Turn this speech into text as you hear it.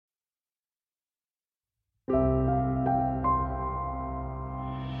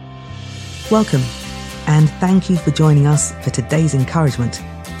Welcome, and thank you for joining us for today's encouragement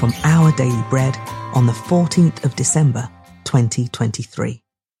from Our Daily Bread on the 14th of December, 2023.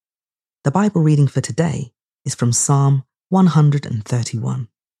 The Bible reading for today is from Psalm 131.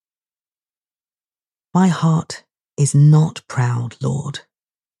 My heart is not proud, Lord.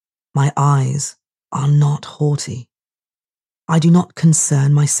 My eyes are not haughty. I do not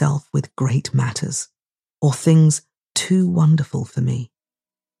concern myself with great matters or things too wonderful for me,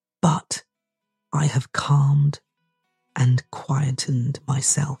 but I have calmed and quietened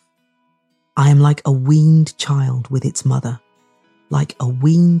myself. I am like a weaned child with its mother. Like a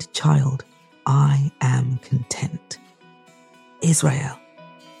weaned child, I am content. Israel,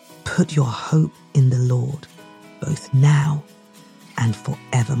 put your hope in the Lord, both now and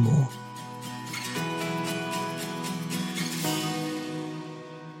forevermore.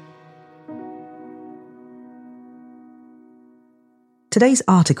 Today's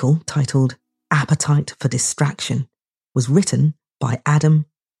article, titled Appetite for Distraction, was written by Adam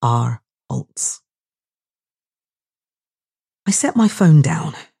R. Holtz. I set my phone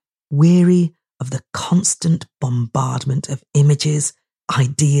down, weary of the constant bombardment of images,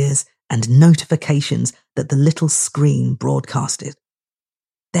 ideas, and notifications that the little screen broadcasted.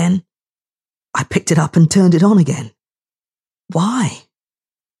 Then I picked it up and turned it on again. Why?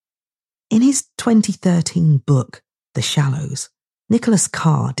 In his 2013 book, The Shallows, Nicholas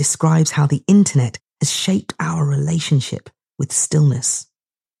Carr describes how the internet has shaped our relationship with stillness.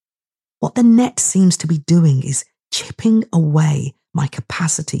 What the net seems to be doing is chipping away my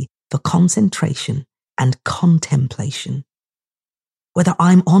capacity for concentration and contemplation. Whether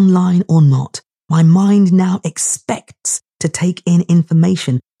I'm online or not, my mind now expects to take in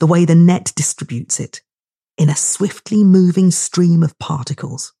information the way the net distributes it, in a swiftly moving stream of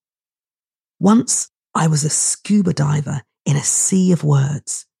particles. Once I was a scuba diver in a sea of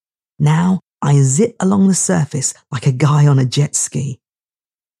words. Now I zip along the surface like a guy on a jet ski.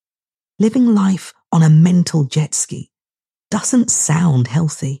 Living life on a mental jet ski doesn't sound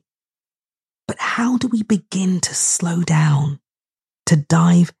healthy. But how do we begin to slow down, to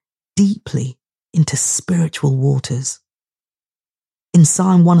dive deeply into spiritual waters? In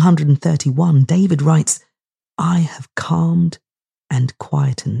Psalm 131, David writes, I have calmed and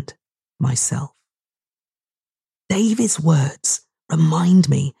quietened myself. David's words remind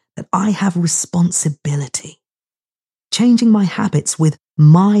me that I have responsibility, changing my habits with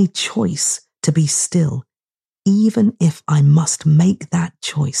my choice to be still, even if I must make that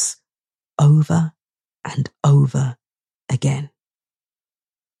choice over and over again.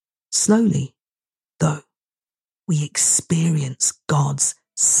 Slowly, though, we experience God's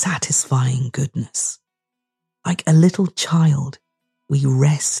satisfying goodness. Like a little child, we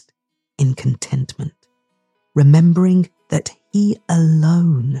rest in contentment, remembering that He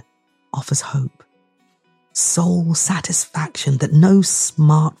alone offers hope, soul satisfaction that no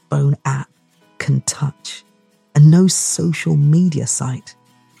smartphone app can touch and no social media site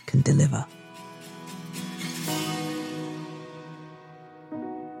can deliver.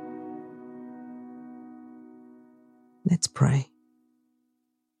 Let's pray.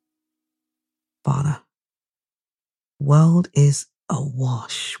 Father, the world is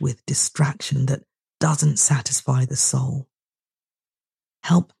awash with distraction that doesn't satisfy the soul.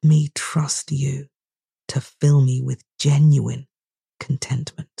 Help me trust you to fill me with genuine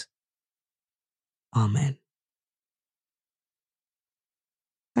contentment. Amen.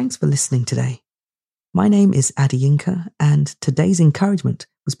 Thanks for listening today. My name is Adiyinka, and today's encouragement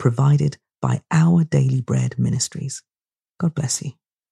was provided by Our Daily Bread Ministries. God bless you.